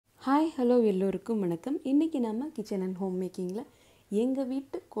Hi hello எல்லோருக்கும் வணக்கம். இன்றைக்கி நம்ம கிச்சன் அண்ட் ஹோம் மேக்கிங்கில் எங்கள்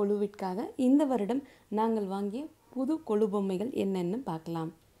வீட்டு கொலுவிற்காக இந்த வருடம் நாங்கள் வாங்கிய புது கொலு பொம்மைகள் என்னென்னு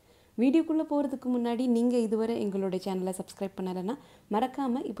பார்க்கலாம். வீடியோக்குள்ளே போகிறதுக்கு முன்னாடி நீங்கள் இதுவரை எங்களுடைய சேனலை சப்ஸ்கிரைப் பண்ணலைன்னா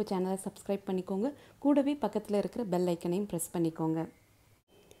மறக்காமல் இப்போ சேனலை சப்ஸ்கிரைப் பண்ணிக்கோங்க. கூடவே பக்கத்தில் இருக்கிற பெல் ஐக்கனையும் ப்ரெஸ் பண்ணிக்கோங்க.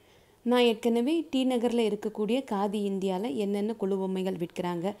 நான் ஏற்கனவே டி நகரில் இருக்கக்கூடிய காதி இந்தியாவில் என்னென்ன கொலு பொம்மைகள்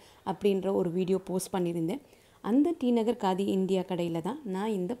விற்கிறாங்க அப்படின்ற ஒரு வீடியோ போஸ்ட் பண்ணியிருந்தேன். அந்த டி நகர் காதி இந்தியா கடையில் தான்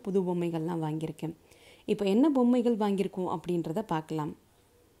நான் இந்த புது பொம்மைகள்லாம் வாங்கியிருக்கேன். இப்போ என்ன பொம்மைகள் வாங்கியிருக்கோம் அப்படின்றத பார்க்கலாம்.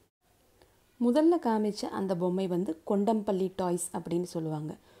 முதல்ல காமிச்ச அந்த பொம்மை வந்து கொண்டம்பள்ளி டாய்ஸ் அப்படின்னு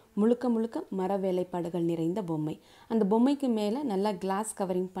சொல்லுவாங்க. முழுக்க முழுக்க மர வேலைப்பாடுகள் நிறைந்த பொம்மை. அந்த பொம்மைக்கு மேலே நல்லா கிளாஸ்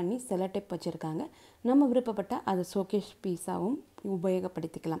கவரிங் பண்ணி செலோடேப் வச்சுருக்காங்க. நம்ம விருப்பப்பட்ட அதை ஷோகேஸ் பீஸாகவும்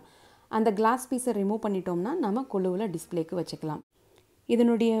உபயோகப்படுத்திக்கலாம். அந்த கிளாஸ் பீஸை ரிமூவ் பண்ணிட்டோம்னா நம்ம கொலுவில் டிஸ்பிளேக்கு வச்சுக்கலாம்.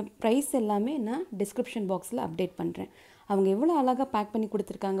 இதனுடைய ப்ரைஸ் எல்லாமே நான் டிஸ்கிரிப்ஷன் பாக்ஸில் அப்டேட் பண்ணுறேன். அவங்க எவ்வளோ அழகாக பேக் பண்ணி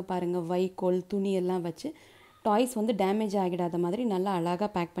கொடுத்துருக்காங்க பாருங்கள். வைக்கோல் துணி எல்லாம் வச்சு டாய்ஸ் வந்து டேமேஜ் ஆகிடாத மாதிரி நல்லா அழகாக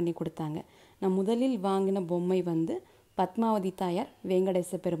பேக் பண்ணி கொடுத்தாங்க. நான் முதலில் வாங்கின பொம்மை வந்து பத்மாவதி தாயார்,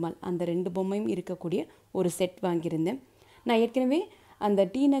 வெங்கடேச பெருமாள் அந்த 2 பொம்மையும் இருக்கக்கூடிய ஒரு செட் வாங்கியிருந்தேன். நான் ஏற்கனவே அந்த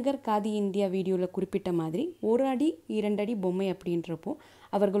டி நகர் காதி இந்தியா வீடியோவில் குறிப்பிட்ட மாதிரி 1 அடி 2 அடி பொம்மை அப்படின்றப்போ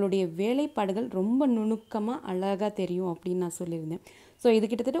அவர்களுடைய வேலைப்பாடுகள் ரொம்ப நுணுக்கமாக அழகாக தெரியும் அப்படின்னு நான் சொல்லியிருந்தேன். ஸோ இது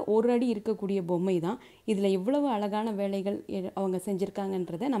கிட்டத்தட்ட 1 அடி இருக்கக்கூடிய பொம்மை தான். இதில் எவ்வளவு அழகான வேலைகள் அவங்க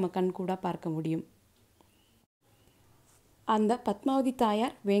செஞ்சுருக்காங்கன்றதை நம்ம கண்கூடாக பார்க்க முடியும். அந்த பத்மாவதி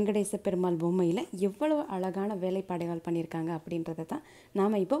தாயார் வெங்கடேச பெருமாள் பொம்மையில் எவ்வளவு அழகான வேலைப்பாடுகள் பண்ணியிருக்காங்க அப்படின்றத தான்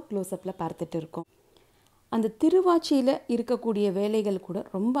நாம் இப்போ க்ளோஸ்அப்பில் பார்த்துட்டு இருக்கோம். அந்த திருவாச்சியில் இருக்கக்கூடிய வேலைகள் கூட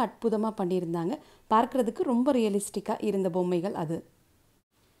ரொம்ப அற்புதமாக பண்ணியிருந்தாங்க. பார்க்குறதுக்கு ரொம்ப ரியலிஸ்டிக்காக இருந்த பொம்மைகள் அது.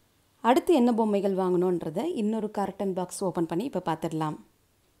 அடுத்து என்ன பொம்மைகள் வாங்கணுன்றதை இன்னொரு கார்டன் பாக்ஸ் ஓப்பன் பண்ணி இப்போ பார்த்துடலாம்.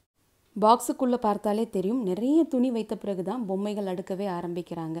 பாக்ஸுக்குள்ளே பார்த்தாலே தெரியும், நிறைய துணி வைத்த பிறகு தான் பொம்மைகள் அடுக்கவே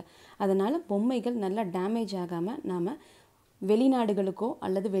ஆரம்பிக்கிறாங்க. அதனால் பொம்மைகள் நல்லா டேமேஜ் ஆகாமல் நாம் வெளிநாடுகளுக்கோ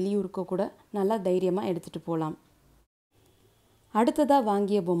அல்லது வெளியூருக்கோ கூட நல்லா தைரியமாக எடுத்துகிட்டு போகலாம். அடுத்ததாக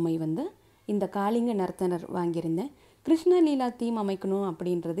வாங்கிய பொம்மை வந்து இந்த காளிங்க நர்த்தனர் வாங்கியிருந்தேன். கிருஷ்ண லீலா தீம் அமைக்கணும்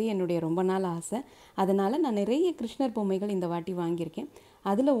அப்படின்றது என்னுடைய ரொம்ப நாள் ஆசை. அதனால் நான் நிறைய கிருஷ்ணர் பொம்மைகள் இந்த வாட்டி வாங்கியிருக்கேன்.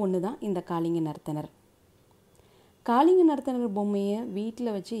 அதில் ஒன்று தான் இந்த காளிங்க நர்த்தனர். காளிங்க நர்த்தனர் பொம்மையை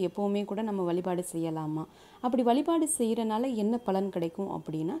வீட்டில் வச்சு எப்போவுமே கூட நம்ம வழிபாடு செய்யலாமா? அப்படி வழிபாடு செய்கிறனால என்ன பலன் கிடைக்கும்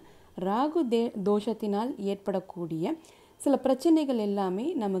அப்படின்னா, ராகு தோஷத்தினால் ஏற்படக்கூடிய சில பிரச்சனைகள் எல்லாமே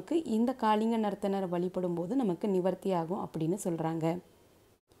நமக்கு இந்த காளிங்க நர்த்தனர் வழிபடும் போது நமக்கு நிவர்த்தி ஆகும் அப்படின்னு சொல்கிறாங்க.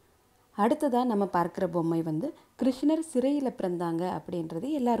 அடுத்ததாக நம்ம பார்க்குற பொம்மை வந்து கிருஷ்ணர் சிறையில் பிறந்தாங்க அப்படின்றது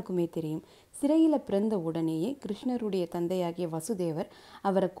எல்லாருக்குமே தெரியும். சிறையில் பிறந்த உடனேயே கிருஷ்ணருடைய தந்தையாகிய வசுதேவர்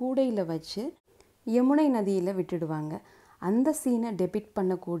அவரை கூடையில் வச்சு யமுனை நதியில் விட்டுடுவாங்க. அந்த சீனை டெபிக்ட்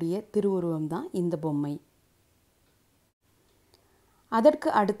பண்ணக்கூடிய திருவுருவம் தான் இந்த பொம்மை.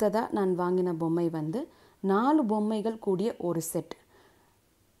 அதற்கு அடுத்ததாக நான் வாங்கின பொம்மை வந்து 4 பொம்மைகள் கூடிய ஒரு செட்.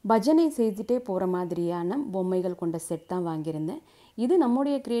 பஜனை செய்துட்டே போகிற மாதிரியான பொம்மைகள் கொண்ட செட் தான் வாங்கியிருந்தேன். இது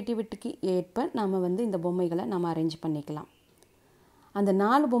நம்முடைய க்ரியேட்டிவிட்டிக்கு ஏற்ப நாம் வந்து இந்த பொம்மைகளை நம்ம அரேஞ்ச் பண்ணிக்கலாம். அந்த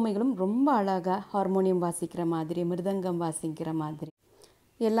 4 பொம்மைகளும் ரொம்ப அழகாக ஹார்மோனியம் வாசிக்கிற மாதிரி, மிருதங்கம் வாசிக்கிற மாதிரி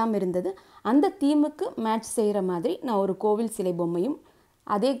எல்லாம் இருந்தது. அந்த தீமுக்கு மேட்ச் செய்கிற மாதிரி நான் ஒரு கோவில் சிலை பொம்மையும்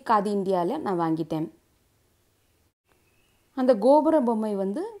அதே காதி இந்தியாவில் நான் வாங்கிட்டேன். அந்த கோபுர பொம்மை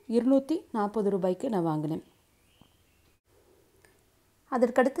வந்து 240 ரூபாய்க்கு நான் வாங்கினேன்.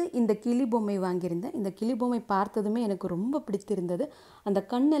 அதற்கடுத்து இந்த கிளி பொம்மை வாங்கியிருந்தேன். இந்த கிளி பொம்மை பார்த்ததுமே எனக்கு ரொம்ப பிடித்திருந்தது. அந்த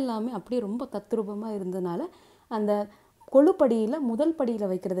கண் எல்லாமே அப்படியே ரொம்ப தத்ரூபமாக இருந்ததுனால அந்த கொழுப்படியில் முதல் படியில்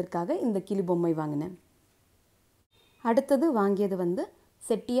வைக்கிறதுக்காக இந்த கிளி பொம்மை வாங்கினேன். அடுத்தது வாங்கியது வந்து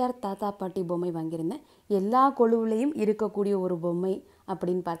செட்டியார் தாத்தா பாட்டி பொம்மை வாங்கியிருந்தேன். எல்லா கொழுவுலையும் இருக்கக்கூடிய ஒரு பொம்மை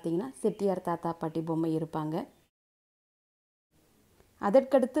அப்படின்னு பார்த்தீங்கன்னா செட்டியார் தாத்தா பாட்டி பொம்மை இருப்பாங்க.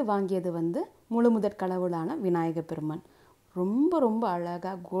 அதற்கடுத்து வாங்கியது வந்து முழுமுதற் கடவுளான விநாயக பெருமான். ரொம்ப ரொம்ப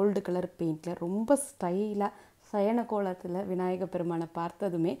அழகாக கோல்டு கலர் பெயிண்டில் ரொம்ப ஸ்டைலாக சயன கோலத்தில் விநாயக பெருமானை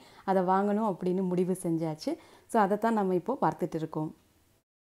பார்த்ததுமே அதை வாங்கணும் அப்படின்னு முடிவு செஞ்சாச்சு. ஸோ அதைத்தான் நம்ம இப்போது பார்த்துட்டு இருக்கோம்.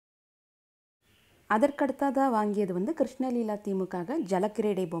 அதற்கடுத்ததாக வாங்கியது வந்து கிருஷ்ணலீலா தீமுக்காக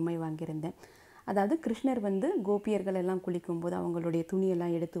ஜலக்கிரீடை பொம்மை வாங்கியிருந்தேன். அதாவது கிருஷ்ணர் வந்து கோபியர்கள் எல்லாம் குளிக்கும்போது அவங்களுடைய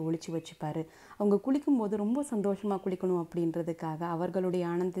துணியெல்லாம் எடுத்து ஒழிச்சு வச்சுப்பார். அவங்க குளிக்கும்போது ரொம்ப சந்தோஷமாக குளிக்கணும் அப்படின்றதுக்காக அவர்களுடைய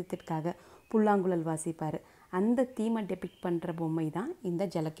ஆனந்தத்திற்காக புல்லாங்குழல் வாசிப்பார். அந்த தீமை டெபிக்ட் பண்ணுற பொம்மை தான் இந்த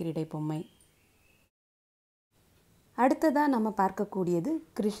ஜலக்கிரீடை பொம்மை. அடுத்ததாக நம்ம பார்க்கக்கூடியது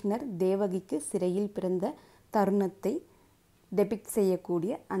கிருஷ்ணர் தேவகிக்கு சிறையில் பிறந்த தருணத்தை டெபிக்ட்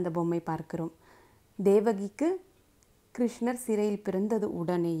செய்யக்கூடிய அந்த பொம்மை பார்க்கிறோம். தேவகிக்கு கிருஷ்ணர் சிறையில் பிறந்தது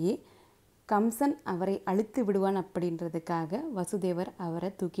உடனேயே கம்சன் அவரை அழித்து விடுவான் அப்படின்றதுக்காக வசுதேவர் அவரை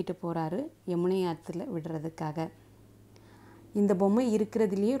தூக்கிட்டு போகிறாரு யமுனை ஆற்றுல விடுறதுக்காக. இந்த பொம்மை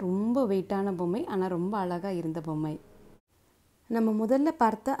இருக்கிறதுலேயே ரொம்ப வெயிட்டான பொம்மை, ஆனால் ரொம்ப அழகாக இருந்த பொம்மை. நம்ம முதல்ல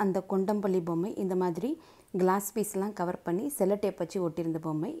பார்த்த அந்த கொண்டம்பள்ளி பொம்மை இந்த மாதிரி கிளாஸ் பீஸ்லாம் கவர் பண்ணி செல்லோடேப் வச்சு ஒட்டியிருந்த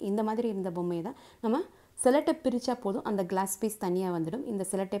பொம்மை. இந்த மாதிரி இருந்த பொம்மையை தான் நம்ம செல்லோடேப் பிரித்தா போதும், அந்த கிளாஸ் பீஸ் தனியாக வந்துடும். இந்த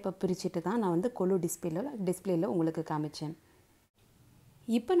செல்லோடேப்பை பிரிச்சுட்டு தான் நான் வந்து கொலு டிஸ்பிளேயில் உங்களுக்கு காமிச்சேன்.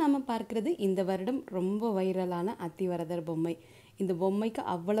 இப்போ நம்ம பார்க்குறது இந்த வருடம் ரொம்ப வைரலான அத்திவரதர் பொம்மை. இந்த பொம்மைக்கு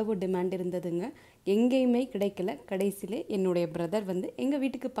அவ்வளவு டிமாண்ட் இருந்ததுங்க, எங்கேயுமே கிடைக்கல. கடைசியில் என்னுடைய பிரதர் வந்து எங்கள்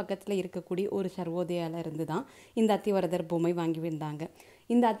வீட்டுக்கு பக்கத்தில் இருக்கக்கூடிய ஒரு சர்வோதயாவில் இருந்து தான் இந்த அத்திவரதர் பொம்மை வாங்கி வந்தாங்க.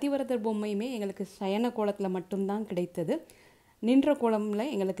 இந்த அத்திவரதர் பொம்மையுமே எங்களுக்கு சயன கோலத்தில் மட்டும்தான் கிடைத்தது, நின்ற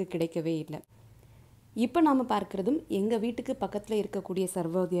கோலமில் எங்களுக்கு கிடைக்கவே இல்லை. இப்போ நாம் பார்க்குறதும் எங்கள் வீட்டுக்கு பக்கத்தில் இருக்கக்கூடிய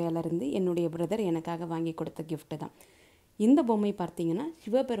சர்வோதயாவிலிருந்து என்னுடைய பிரதர் எனக்காக வாங்கி கொடுத்த கிஃப்ட்டு தான். இந்த பொம்மை பார்த்திங்கன்னா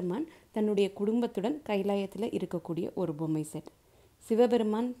சிவபெருமான் தன்னுடைய குடும்பத்துடன் கைலாயத்தில் இருக்கக்கூடிய ஒரு பொம்மை செட்.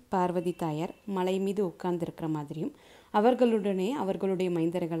 சிவபெருமான் பார்வதி தாயார் மலை மீது உட்கார்ந்துருக்கிற மாதிரியும் அவர்களுடனே அவர்களுடைய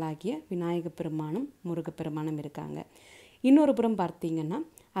மைந்தர்களாகிய விநாயக பெருமானும் முருகப்பெருமானும் இருக்காங்க. இன்னொரு புறம் பார்த்திங்கன்னா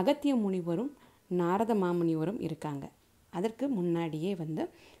அகத்திய முனிவரும் நாரத மாமுனிவரும் இருக்காங்க. அதற்கு முன்னாடியே வந்து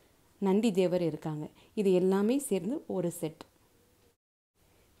நந்தி தேவர் இருக்காங்க. இது எல்லாமே சேர்ந்து ஒரு செட்.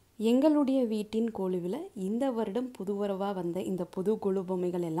 எங்களுடைய வீட்டின் கொலுவில் இந்த வருடம் புதுவரவாக வந்த இந்த புது கொலு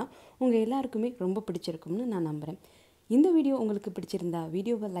பொம்மைகள் எல்லாம் உங்கள் எல்லாருக்குமே ரொம்ப பிடிச்சிருக்கும்னு நான் நம்புகிறேன். இந்த வீடியோ உங்களுக்கு பிடிச்சிருந்தா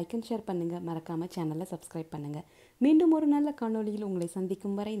வீடியோவை லைக் அண்ட் ஷேர் பண்ணுங்கள், மறக்காமல் சேனலை சப்ஸ்கிரைப் பண்ணுங்கள். மீண்டும் ஒரு நல்ல காணொளியில் உங்களை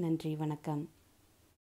சந்திக்கும் வரை நன்றி, வணக்கம்.